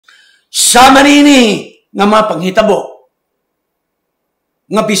Sa manini nga mga panghitabo,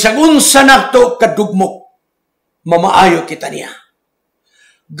 nga bisag unsa nato kadugmok, mamaayo kita niya.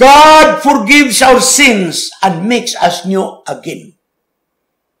 God forgives our sins and makes us new again.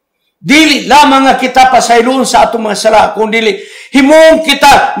 Dili lamang nga kita pasayloon sa atong mga sala, kung dili himong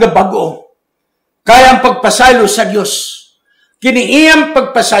kita nga bago. Kaya ang pagpasaylo sa Dios, kini iyang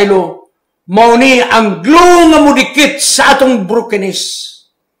pagpasaylo, mao ni ang glue nga mudikit sa atong brokenness.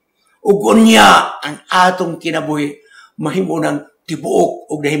 Ug unya ang atong kinabuhi mahimo ng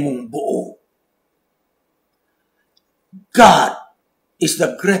tibuok ug nahimong buo. God is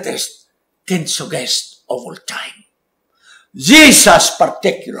the greatest Kintsugi of all time. Jesus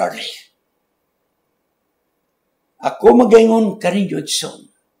particularly. Ako magaingon kaninyo Edson,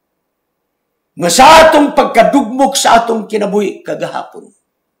 nga sa atong pagkadugmok sa atong kinabuhi kagahapon,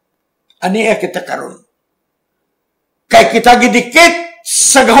 aniya kita karon. Kay kita gidikit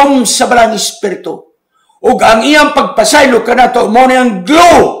sa gahom sa balang espiritu, ug ang iyang pagpasaylo kanato mao ni ang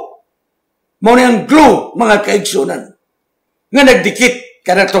glue, mga kaigsunan, nga nagdikit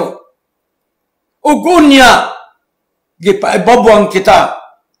kanato. Ug unya gipaibabuang kita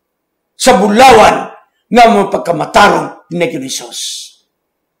sa bulawan nga mapagkamatarong ni Hesus.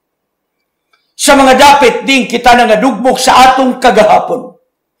 Sa mga dapit din kita nangadugmok sa atong kagahapon.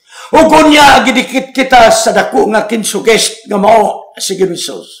 Ug unya gidikit kita sa dako nga Kintsugi nga mao si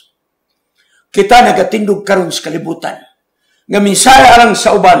Hesus. Kita nagatindog karon sa kalibutan nga minsaya alang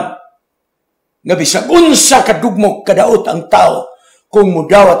sa uban nga bisag unsa kadugmok kadaot ang tao kung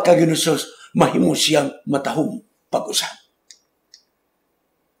mudawat ka Hesus, mahimo siyang matahom pag-usab.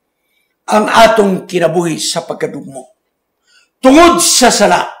 Ang atong kinabuhi sa pagkadugmok tungod sa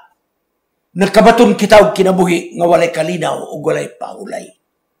sala, nakabaton kita og kinabuhi nga walay kalinaw ug walay paulay.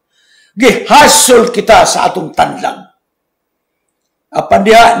 Gihasol kita sa atong tanlang. Apan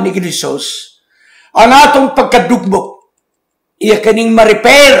diha ni Hesus, ang atong pagkadugmok iya kaning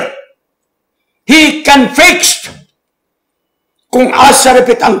ma-repair. He can fix. Kung asa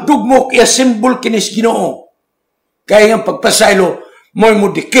repit ang dugmok, iya simbol kinis Ginoo. Kaya ang pagpasaylo mo'y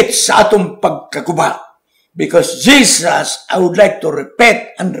mudikit sa atong pagkaguba. Because Jesus, I would like to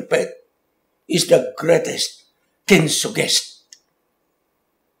repeat and repeat, is the greatest Kintsugi.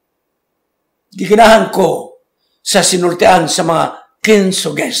 Giginahan ko sa sinultian sa mga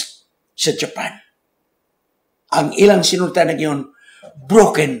Kintsugi sa Japan. Ang ilang sinultian na ngayon,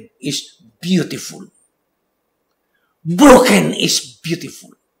 broken is beautiful. Broken is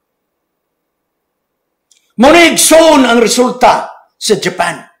beautiful. Manigsoon ang resulta sa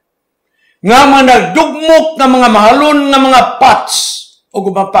Japan. Nga mga nagdugmok na mga mahalon na mga pots o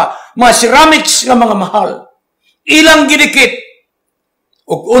gumapa, mga ceramics nga mga mahal. Ilang gidikit.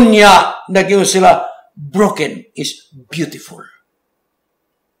 O unya, nagyo sila, broken is beautiful.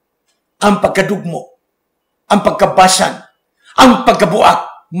 Ang pagkadugmok, ang pagkabasag, ang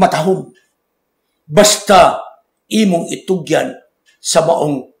pagkabuak, matahom. Basta imong itugyan sa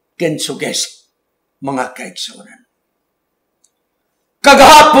maong Kintsugi, mga kaigsunan.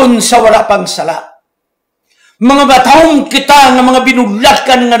 Kagahapon sa wala pang sala, mga matahong kita nga mga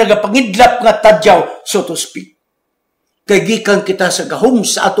binulakan nga nagapangidlap nga tadyaw, so to speak. Kay gikan kita sa gahom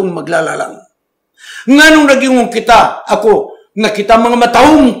sa atong maglalalang. Nganong nagingong kita, ako, nga kita mga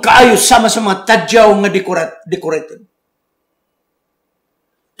matahong kaayo sama sa mga tadyaw nga decorated.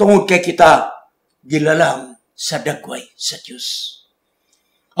 Tungod kay kita, gilalang sa dagway sa Diyos.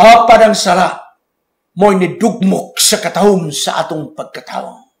 Apan ang sala, mo'y nidugmok sa katahom sa atong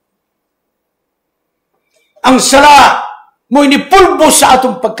pagkatao. Ang sala, mo'y nipulbo sa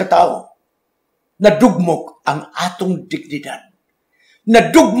atong pagkatao. Nadugmok ang atong dignidad.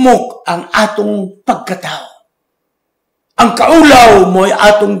 Nadugmok ang atong pagkatao. Ang kaulaw mo'y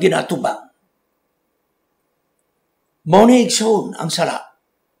atong ginatubang. Mao ni igsoon ang sala,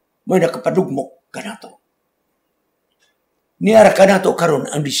 mo'y nakapadugmok kanato. Niara kanato karon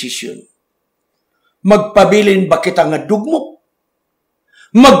ang desisyon. Magpabilin ba kita nga dugmok?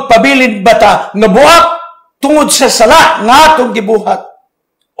 Magpabilin ba ta nga buhat tungod sa sala nga atong gibuhat?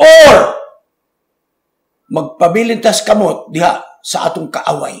 Or magpabilin tas kamot diha sa atong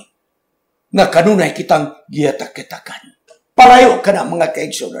kaaway nga kanunay kitang giyatak-kitakan. Palayo ka na mga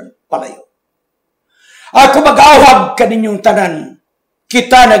kaigsunan, palayo. Ako mag-awag kaninyong tanan,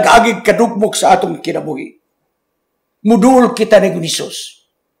 kita nag-agig kadugmok sa atong kinabuhi. Mudul kita ni Hesus.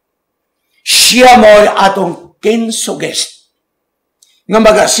 Siya mo'y atong Kintsugi nga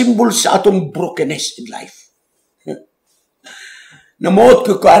magasimbol sa atong brokenness in life. Namuot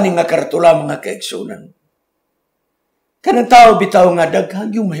ko kaning nga karatula mga kaigsunan. Kanang tao bitaw nga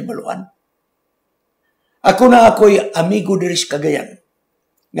daghang yung mahibaluan. Ako na ako'y amigo diri sa Cagayan.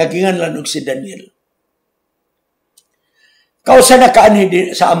 nga ginganlan og si Daniel. Kausa na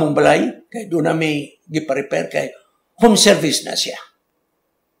kaanhi sa among balay, kay doon na may gipa-repair kay home service na siya.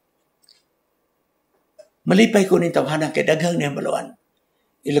 Malipay ko ni tawhana kay daghang niya baluan.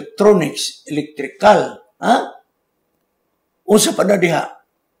 Electronics, electrical, ha? Unsa pa na diha?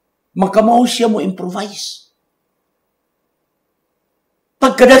 Magkamao siya mo improvise.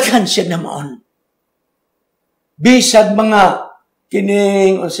 Pagkadaghan siya naman. Bisag mga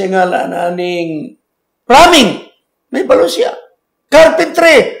kining, unsa nga ning plumbing, may balo siya.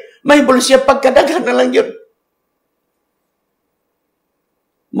 Carpentry, may balo siya. Pagkadaghan na lang yun.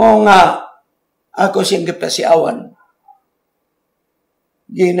 Mo nga, ako siyang gipasiawan.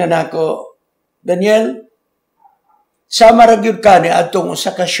 Ginan ako, Daniel, sama ra gyud ka ni adtong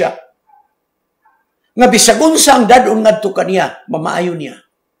usa ka siya. Nga bisag unsa ang dadon ngadto kaniya, mamaayo niya.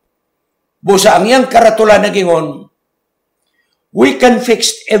 Busa ang iyang karatula nagingon, we can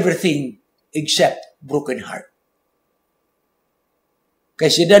fix everything except broken heart. Kay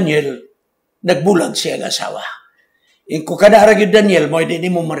si Daniel, nagbulag siya ang asawa. Kung kanara gyud Daniel, mo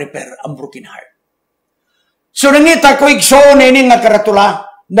hindi mo ma-repair ang broken heart. So nangita ko igsoon ini nga karatula,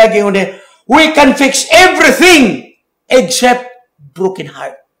 nagingon ni, we can fix everything except broken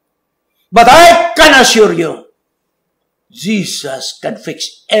heart. But I can assure you, Jesus can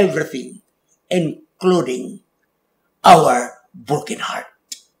fix everything, including our broken heart.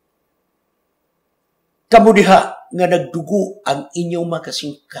 Kamu diha nga nagdugo ang inyong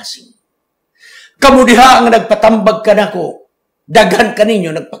makasing-kasing. Kamu diha nga nagpatambag kanako, daghan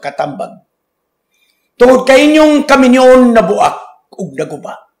kaninyo nagpakatambag. Tungod kay inyong kaminyon na buak ug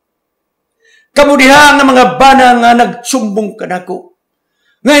naguba. Kamu diha nga mga bana nga nagsumbong kanako.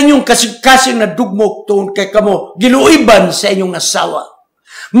 Nga inyong kasing-kasing na dugmok tungod kay kamo giluiban sa inyong asawa.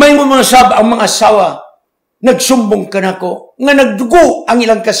 May mga sab ang mga asawa nagsumbong kanako nga nagdugo ang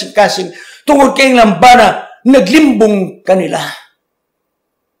ilang kasing-kasing tungod kay ilang bana naglimbong kanila.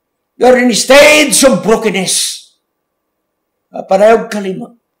 You're in a stage of brokenness. Parayog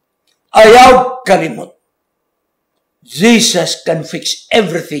kalimot. Ayaw kalimot. Jesus can fix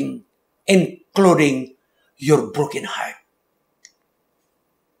everything, including your broken heart.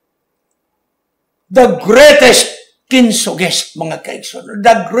 The greatest Kintsugi, mga kaigsoon,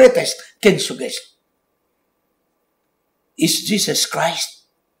 the greatest Kintsugi is Jesus Christ.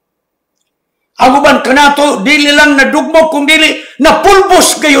 Ang uban kanato, dili lang nadugmok, kung dili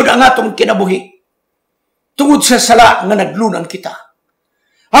napulbos gayud ang atong kinabuhi. Tungod sa sala nga naglunang kita.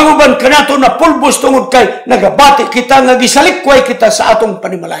 Ang uban kanato napulbos tungod kay nagabati kita nga gisalikway kita sa atong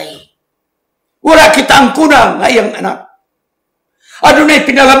panimalay. Wala kita ang kunang nga iyang anak. Adunay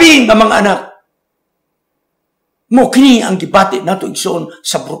pinalabi nga mga anak. Mo kini ang gibati nato igsoon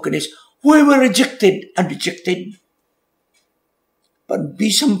sa brokenness. We were rejected and rejected.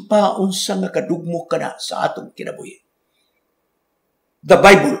 Panbisang pa unsa nga kadugmo kana sa atong kinabuhi. The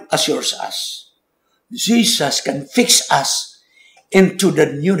Bible assures us Jesus can fix us into the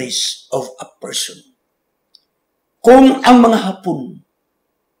newness of a person. Kung ang mga hapon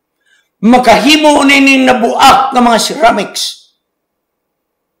makahimo nining nabuak ng mga ceramics,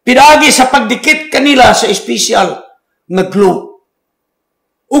 pinagi sa pagdikit kanila sa espesyal nga glue,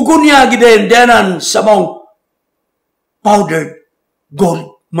 ugon niya gidayan sa mong powdered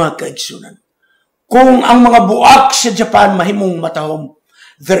gold, mga kaigsunan. Kung ang mga buak sa Japan mahimong matahom,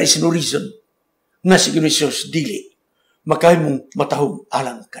 there is no reason nga si Jesus dili makahimong matahom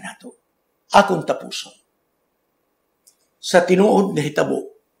alang kanato. Akong tapuson. Sa tinuod nga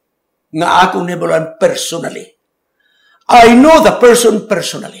hitabo, nga akong nabalaan personally. I know the person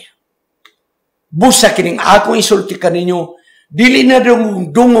personally. Busa kining akong isulti kaninyo, dili na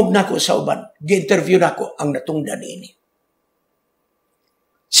dungog nako sa uban. Gi-interview nako ang natungdan ini.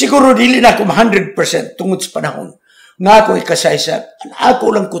 Siguro dili na ako 100% tungod sa panahon nga ako ikasaysa, ako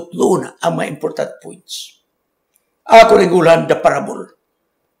lang kutlo na ang mga important points. Ako rin ulan the parable.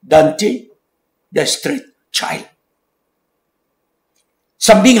 Dante, the street child.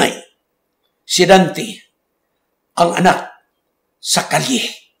 Sambingay, si Dante, ang anak sa kalye,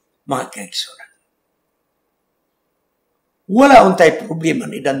 mga kaigsunan. Wala untay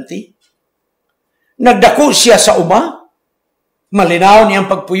problema ni Dante. Nagdako siya sa uma, malinaw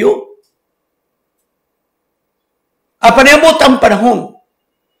niyang pagpuyo. Apaniabot ang panahon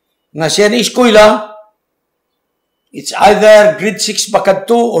nga siya ni eskwela, it's either grade 6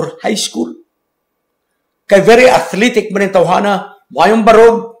 bakadto or high school. Kay very athletic man ang tawhana, mayong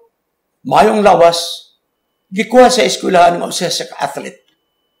barog, mayong lawas, gikuha sa eskwelahan nga siya sa athlete.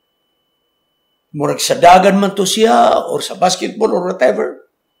 Murag sa dagan man to siya, or sa basketball, or whatever.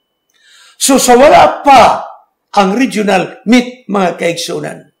 So sa wala pa ang regional meet, mga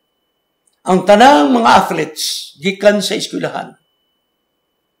kaigsunan. Ang tanang mga athletes, gikan sa eskwelahan,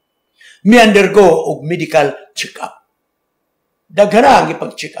 mi-undergo og medical check-up. Daghana ang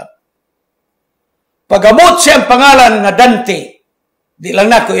ipag-check up. Pagamot siyang pangalan nga Dante, di lang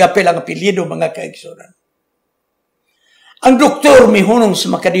na ko iapil ang apelyido, mga kaigsunan. Ang doktor mihunong sa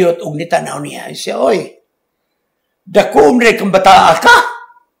makadiyot og nitanaw niya. Siya, oy, dako umre kang bataa ka.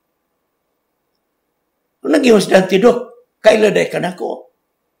 Naging mas Dante, Dok, kailaday ka na ko.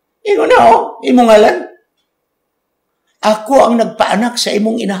 Ino na, imong ngalan. Ako ang nagpaanak sa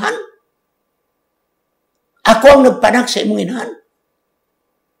imong inahan. Ako ang nagpaanak sa imong inahan.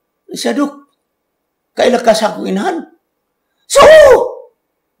 Siya, Dok, kaila ka sa akong inahan. So,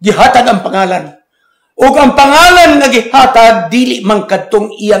 gihatag ang pangalan. O ang pangalan nga gihatag, dili man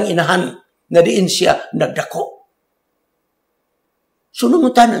kadtong iyang inahan, nga diin siya nagdako.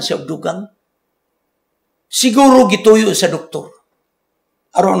 Sunungutan siya og dugang. Siguro gituyo sa doktor.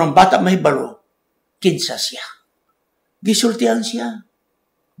 Aron ang bata mahibalo, kinsa siya. Gisultihan siya.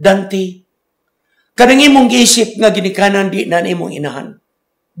 Dante, kanang imong giisip nga ginikanan di na imong inahan.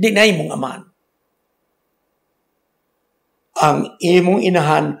 Di na imong amahan. Ang imong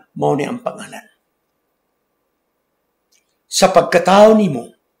inahan, mao ni ang pangalan. Sa pagkatao nimo,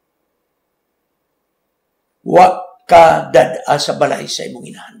 wa ka dad-a sa balay sa imong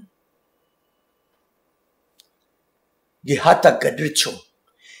inahan. Gihatag ka diretso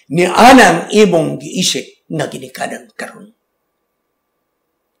ni anang imong giisip nga ginikanan karon.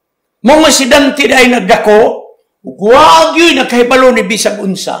 Mga si Dante ay nagdako, wag yun nakahibalo ni bisag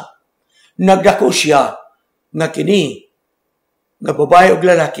unsa. Nagdako siya nga kini, nga babae o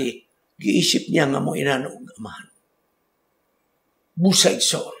lalaki, giisip niya nga mo inano og amahan. Busay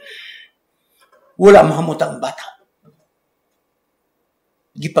so. Wala mahamutang bata.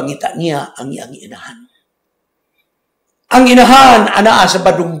 Gipangita niya ang iyang inahan. Ang inahan, anaa sa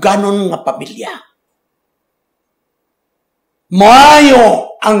badungganon nga pamilya.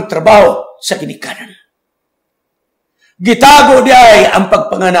 Maayo ang trabaho sa ginikanan. Gitago di ay ang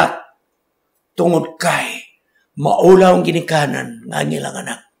pagpanganak tungod kay maulaw ang ginikanan nga nilang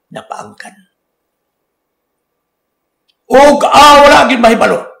anak na paangkan. Og wala gid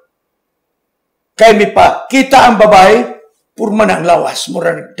mahibalo. Kay mi pa kita ang babae purma na ang lawas,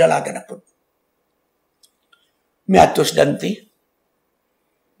 mura nagdalaga na po. Miatos Dante,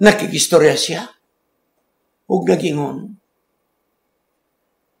 nakigistorya siya, ug nagingon,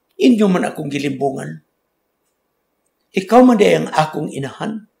 inyo man akong gilimbungan, ikaw man day ang akong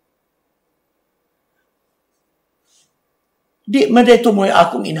inahan. Di man day tumoy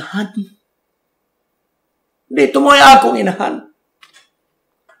akong inahan. Di tumoy akong inahan.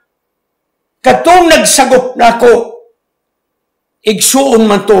 Katong nagsagop na ako, igsuon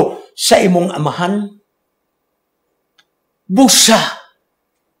man to sa imong amahan, busa.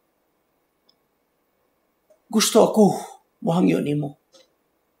 Gusto ako, muhangyo nimo.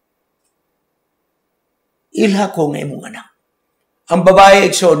 Ilha ko nga imong anak. Ang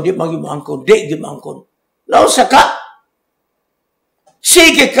babae igsoon, di magimangkon, di gimangkon. Nausa ka.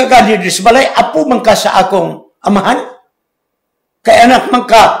 Sige ka kanina sa balay, apo man ka sa akong amahan. Kay anak man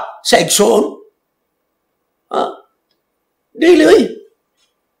ka sa igsoon. Dili, oy.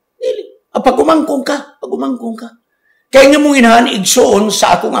 Dili. Pagumangkong ka, pagumangkong ka. Kaya nga mong inahan, igsoon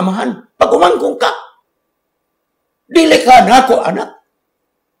sa akong amahan. Pagumangkong ka. Dili ka na ako, anak.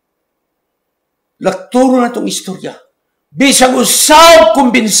 Lakturo na itong istorya. Bisag usaw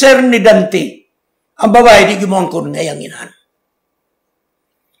kumbinser ni Dante, ang babae di gumangkon ngayang inahan.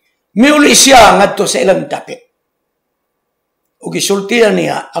 Miuli siya ngadto sa ilang dapit. O gisultihan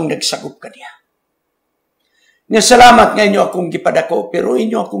niya ang nagsagop kaniya. Nga salamat nga inyo akong gipadako, pero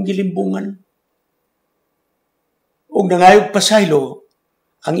inyo akong gilimbungan. Og nangayog pasaylo,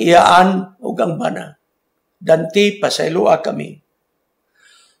 ang iyaan og ang bana. Dante, pasayloa kami.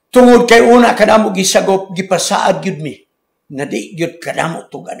 Tungod kay una kanamo gisagop, gipasaad gyud mi, nga di gyud kanamo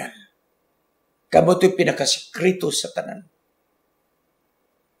tuganan. Kamoto'y pinakasikreto sa tanan.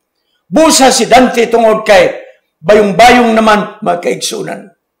 Busa si Dante tungod kay bayong-bayong naman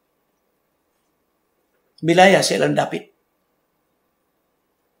magkaigsunan. Milaya silang dapit.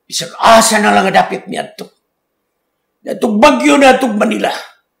 Isang asa na lang dapit niya ito. Natong Bagyo na itong Manila.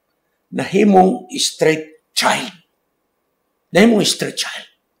 Nahimong straight child. Nahimong straight child.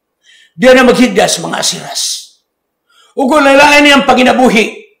 Diyan na maghigdas mga asiras. Ug lalain niyang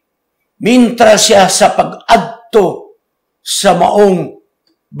panginabuhi. Mintra siya sa pag-adto sa maong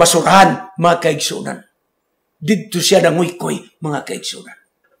basurahan, mga kaigsunan. Dito siya nanguykoy, mga kaigsunan.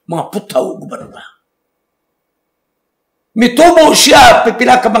 Mga putaw, gubanba. Mitubo siya,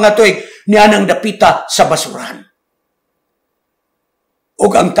 pipila ka mga tuig, niya nang dapita sa basurahan. O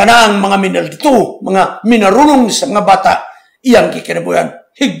ang tanang mga minaldito, mga minarunong sa mga bata, iyang kikinabuyan,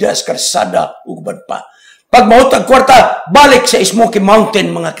 higdas karsada, uguban pa. Pag mautag kwarta, balik sa Smoky Mountain,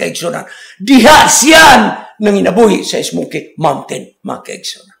 mga kaigsunan. Diha siyan nang inabuhi sa Smoky Mountain, mga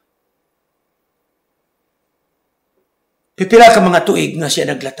kaigsunan. Pipila ka mga tuig nga siya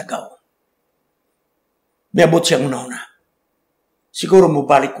naglatagaw. Miabot siyang una. Siguro mo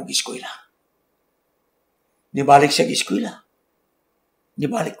balik kong eskwela. Nibalik siya eskwela.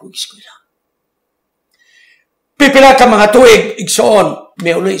 Nibalik kong eskwela. Pipila ka mga tuig, igsoon,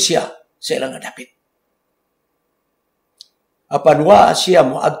 may uli siya sa ilang adapit. Apanwa siya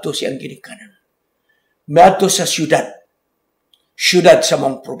mo adto siyang ginikanan. May adto sa syudad. Syudad sa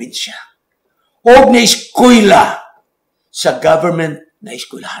mong probinsya. O na eskwela sa government na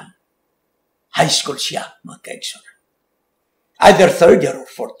eskwelahan. High school siya, mga kaigsoon. Either third year or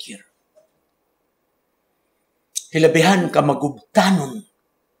fourth year. Hilabihan ka magubtanon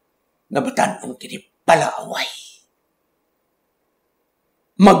na batanong kinipalaaway.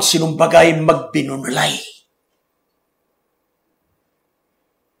 Magsinumbagay, magbinunulay.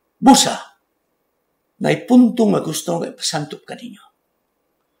 Busa, na ipunto nga gusto nga ipasantop ka ninyo.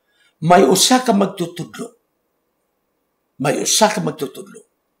 May usa ka magtutudlo. May usa ka magtutudlo.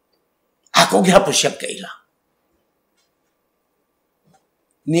 Ako gihapon siya kaila.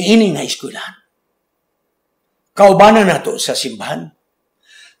 Niini nga eskwelahan. Kaubanan na to sa simbahan.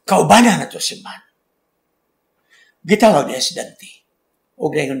 Kaubanan na to sa simbahan. Gitawag niya si Dante. O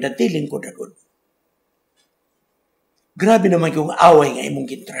gaya yung Dante, lingkod na doon. Grabe naman yung away nga imong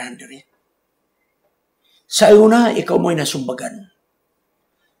gintrahan diri. Sa una, ikaw mo'y nasumbagan.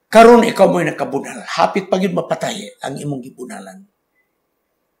 Karon ikaw mo'y nakabunal. Hapit pag yun mapatay ang imong gibunalan.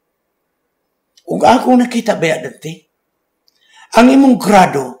 Ug ako nakita ba Dante? Ang imong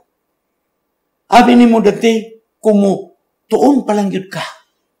grado, abi nimo Dante, kung mo tuon pa lang yun ka,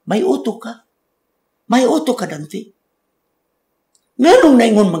 may uto ka. May uto ka, Dante. Nganong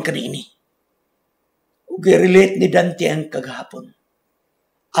naingon man kanini? Ug relate ni Dante ang kagahapon.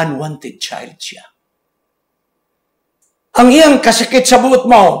 Unwanted child siya. Ang iyang kasakit sa buot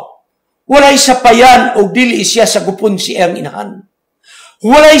mo, walay sapayan o dili siya sa gupon siyang inahan.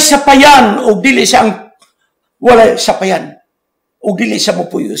 Walay sapayan o dili siyang walay sapayan o dili sa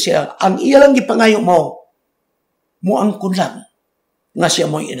mupuyo siya. Ang iya lang gipangayo mo angkon lang nga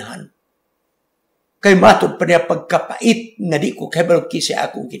siya mo'y inahan. Kay matod pa niya pagkapait na di ko kebal kisi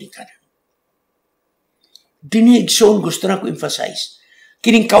akong ginikanan. Dinigsoon gusto na ko emphasize.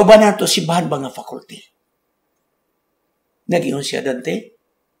 Kining kauban na to si bahan mga faculty. Nag-iyon siya Dante.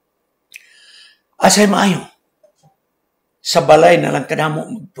 Asay maayo. Sa balay na lang kanamo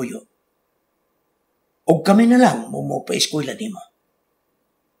magpuyo. O kami na lang mo pa eskwela nimo.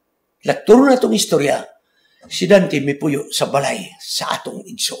 Lakturo na itong istorya, si Dante may puyo sa balay sa atong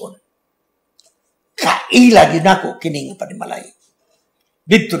igsoon. Kaila yun ako kining panimalay.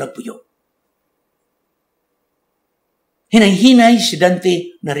 Dito nagpuyo. Hinay-hinay si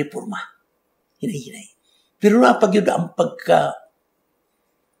Dante na reforma. Hinay-hinay. Pero napag yun ang pagka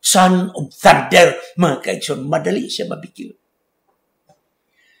son of thunder, mga kaigsoon, madali siya mabikil.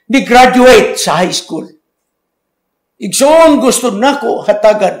 Di-graduate sa high school. Igsoon gusto na ko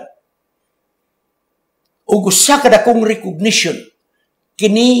hatagan. O gusto ka na kong recognition,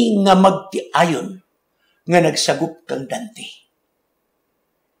 kini nga magtiayon nga nagsagup kang Dante.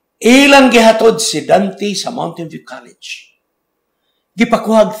 Ilang gihatod si Dante sa Mountain View College.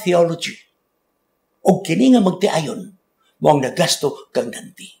 Gipakuhag theology. O kini nga magtiayon, mo ang nagasto kang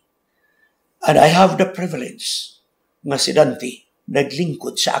Dante. And I have the privilege nga si Dante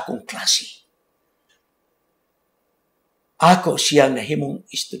naglingkod sa akong klase. Ako siyang nahimong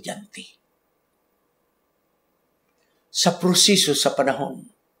estudyante. Sa proseso sa panahon,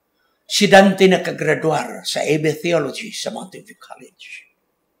 si Dante nakagraduar sa A.B. Theology sa Mountain View College.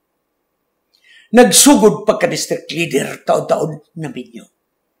 Nagsugod pagka-district leader taon-taon na minyo.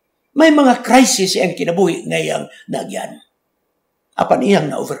 May mga crisis ang kinabuhi ngayang nagyan. Apan iyang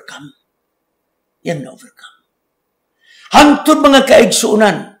na-overcome. Iyang na-overcome. Hangtod mga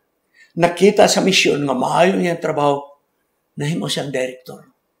kaigsuunan, nakita sa misyon nga maayo niyang trabaho, nahimo siyang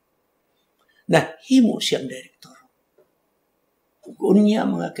director. Nahimo siyang director. Kung niya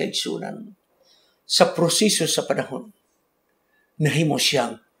mga kaigsuunan, sa proseso sa panahon, nahimo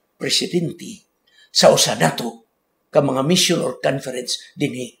siyang presidente sa usa nato ka mga mission or conference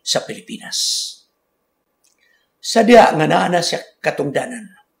dinhi sa Pilipinas. Sa diya nga naa na siya katungdanan,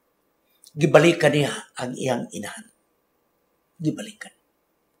 gibalikan niya ang iyang inahan. Gibalikan.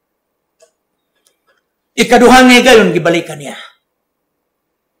 Ikaduhang nga gayon, gibalikan niya.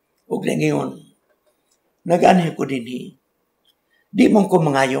 Ug na ngayon, nag-anhi ko din di mong ko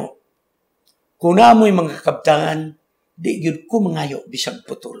mangayo. Kung naamoy mga kabtangan, di yun ko mangayo bisag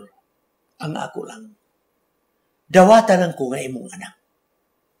putol. Ang ako lang. Dawata lang ko nga imong anak.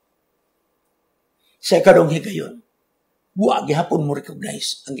 Sa ikadong higayon, buwag gihapon mo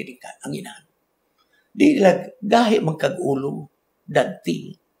recognize ang inahan. Di lag gahi man kag ulo,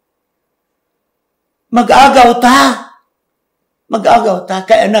 dagti. Mag-agaw ta,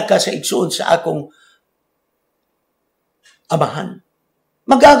 kay anak ka sa igsuon sa akong amahan.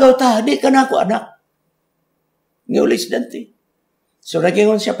 Mag-agaw ta, di ka na ako anak. Ngulis dante. So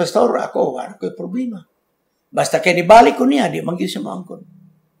nagingon siya, pastor, ako, wala ko'y problema. Basta kay nibalik ko niya, di manggil siya maangkon.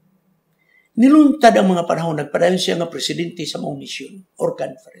 Niluntad ang mga panahon, nagpadayon siya nga presidente sa mong mission or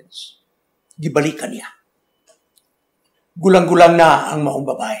conference. Gibalikan niya. Gulang-gulang na ang maong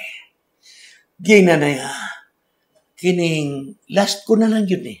babae. Gina na niya. Kining last ko na lang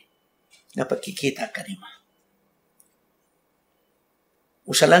yun na pagkikita ka ni ma.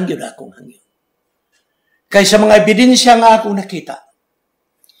 Usa lang yun akong hangyo. Kaysa mga ebidensya nga akong nakita,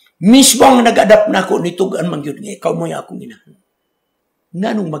 mismo ang nag-adapt na ako nitugan man yun nga, ikaw mo yung akong inahan.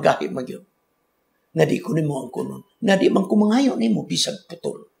 Nanong magahi man yun? Na di ko ni mo ang kunon. Na di man kumangayo ni mo, bisag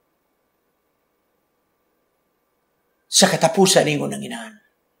putol. Sa katapusan ni mo ng inahan.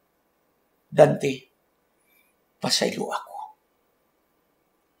 Dante, pasaylo ako.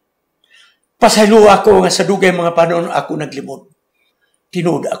 Pasaylo ako nga sa dugay mga panon ako naglimod.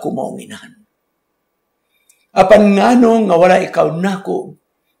 Tinuod ako maong inahan. Apan ngano nga wala ikaw nako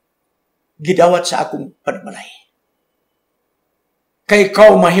gidawat sa akong panmalay. Kay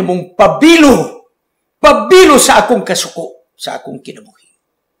ikaw mahimong pabilo sa akong kasuko, sa akong kinabuhi.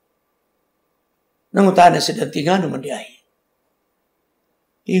 Nangutana si Dante nga naman di ay.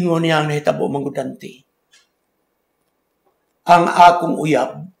 Ingon niya ang nahitabo mga Dante. Ang akong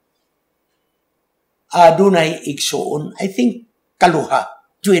uyab, adunay igsuon, I think kaluha,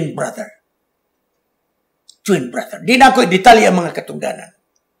 twin brother. Twin brother. Di na ako i-detalye ang mga katungdanan.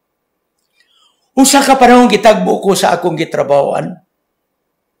 Usa ka panahon gitagbo ko sa akong gitrabahoan.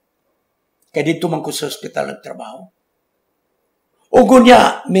 Kaya dito man ko sa ospital nagtrabaho. Ugo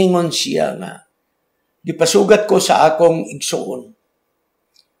niya, mingon siya nga, gipasugat ko sa akong igsuon.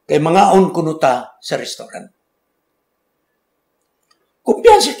 Kay mga on kunuta sa restaurant.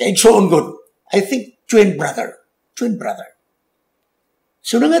 Kumpiyansa kay igsuon good. I think twin brother. Twin brother.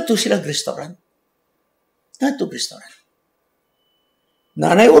 So na nga to silang restaurant. Natong restaurant.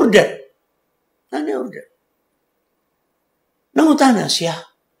 Nanay order. Nangutana siya.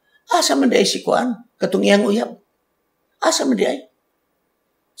 Asa man di si Kuan? Katong iyang uyab. Asa man di ay?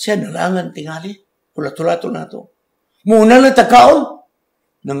 Siya nalangan tingali. Tulat-tulato na to. Muna lang takaon.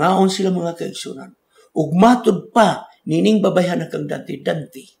 Nangaon sila mga kaigsunan. Ugmatod pa, nining babayan na kang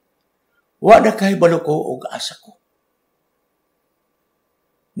Dante. Wala kay balo ko og asa ko.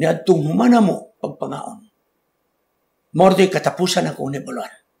 Niadtong humana mo pagpangaon. Mordi katapusan akong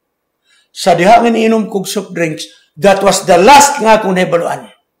nebaluan. Sa dihangan inom kong soft drinks, that was the last nga akong nebaluan.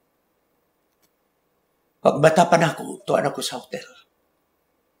 Pagbata pa na ako, tuwan ako sa hotel.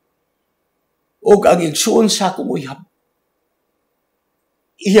 Og ang igsuon sa akong uyab,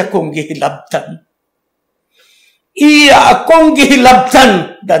 iya akong gihilabtan. Iya akong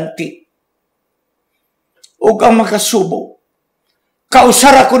gihilabtan, Dante. Og ang makasubo,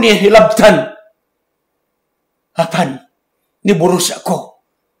 kausara ko niya hilabtan. Apan, niburos ako.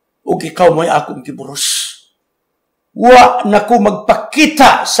 O ikaw mo'y akong giburos. Wa na ko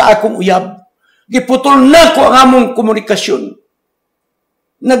magpakita sa akong uyab. Giputol na ko ang among komunikasyon.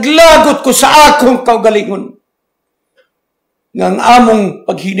 Naglagot ko sa akong kaugalingon. Ngang among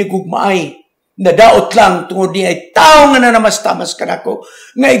paghinigugmaay, nadaot lang tungod niya ay tao nga na namas-tamas ka na ko,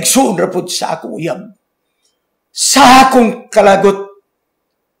 nga igsuon rapod sa akong uyab. Sa akong kalagot,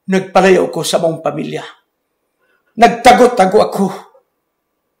 nagpalayo ko sa mong pamilya. Nagtago-tago ako.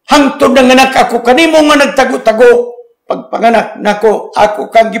 Hangtod ng anak ako, kanimo nga nagtago-tago. Pagpanganak nako, ako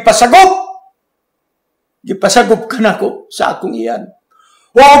kang gipasagop. Gipasagop ka nako sa akong iyan.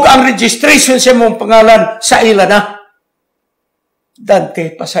 Huwag ang registration sa mong pangalan sa ila na.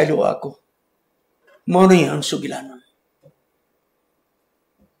 Dante, pasaylo ako. Muna ang sugilanon.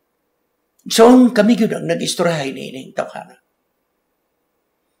 So, kami yun ang nag-isturahay ni ining tawhana.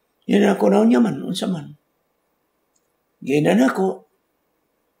 Yan ako na niya man, unsa man. Ginan ako,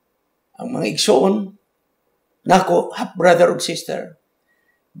 ang mga igsoon, nako, half brother or sister,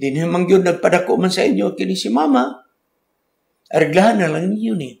 di naman yun nagpadako man sa inyo, kini si mama, ariglahan na lang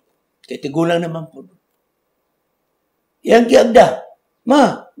ninyo ni, kaya tigulang naman po. Yang giagda,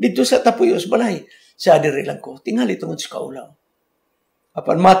 ma, dito sa tapuyos balay, sa adiri lang ko, tingali tungod sa kaulaw.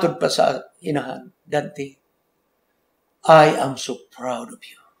 Apan matod pa sa inahan, Dante, I am so proud of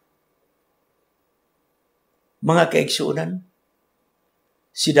you. Mga kaigsuunan,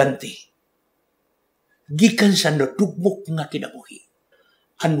 si Dante, gikan sa natugmok nga kinabuhi,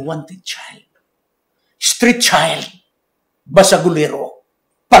 unwanted child, street child, basagulero,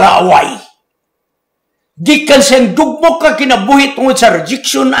 palaaway. Gikan sa dugmok nga kinabuhi tungod sa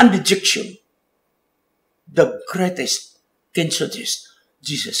rejection and dejection. The greatest Kintsugi,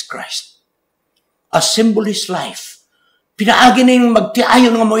 Jesus Christ. A symbol his life. Pinaagi na yung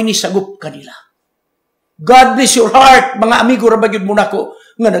magtiayon nga mo inisagup kanila. God bless your heart. Mga amigo, rabagin mo na ko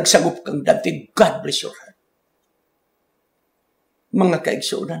nga nagsagup kang Dante. God bless your heart. Mga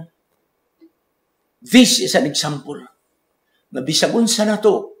kaigsuunan, this is an example na bisag unsa na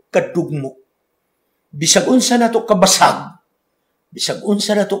to kadugmok, bisag unsa na to kabasag, bisag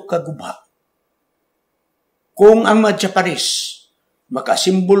unsa na to kaguba. Kung ang mga Japanese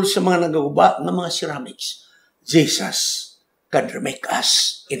makasimbol sa mga nagaguba ng mga ceramics, Jesus can remake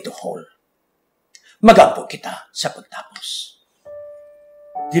us into whole. Magampo kita sa pagtapos.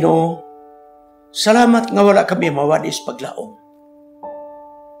 Ginoo, salamat nga wala kami mawadis paglaom.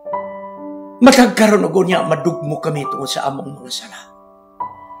 Matagkaroon og unya madugmo kami tungod sa among mga sala.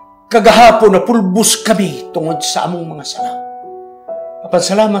 Kagahapon na pulbos kami tungod sa among mga sala. Apan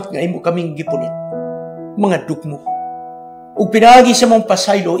salamat nga imo kaming gipunit, mga dugmo. Ug pinaagi sa mong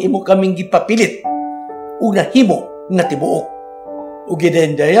pasaylo, imo kaming gipapilit ug nahimo nga tibuok. Ug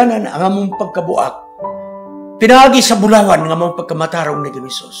gidendayanan ang among pagkabuak. Pinaagi sa bulawan nga mong pagkamatarong ni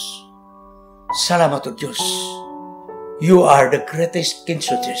Jesus. Salamat o Diyos. You are the greatest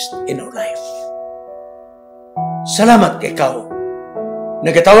Kintsugi in our life. Salamat kay ikaw.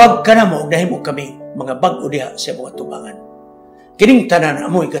 Nagatawag ka na mo, nahimo kami mga bag-o diha sa mga tubangan. Kining tanan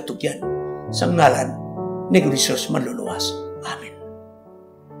amoy katugyan sa ngalan ni Jesus manluluwas. Amen.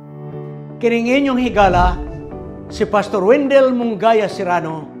 Kining inyong higala, si Pastor Wendell Munggaya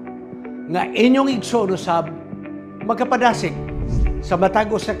Serrano, nga inyong igsoon usab, magkapadasig sa matag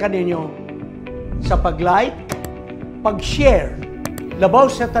sa kaninyo sa pag-like, pag-share, labaw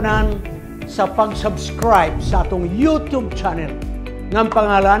sa tanan sa pag-subscribe sa atong YouTube channel ng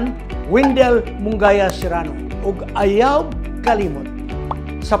pangalan Wendell Munggaya Serrano. Ug ayaw kalimot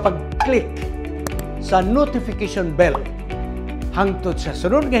sa pag-click sa notification bell hangtod sa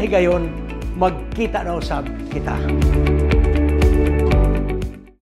sunod nga higayon magkita na usab kita.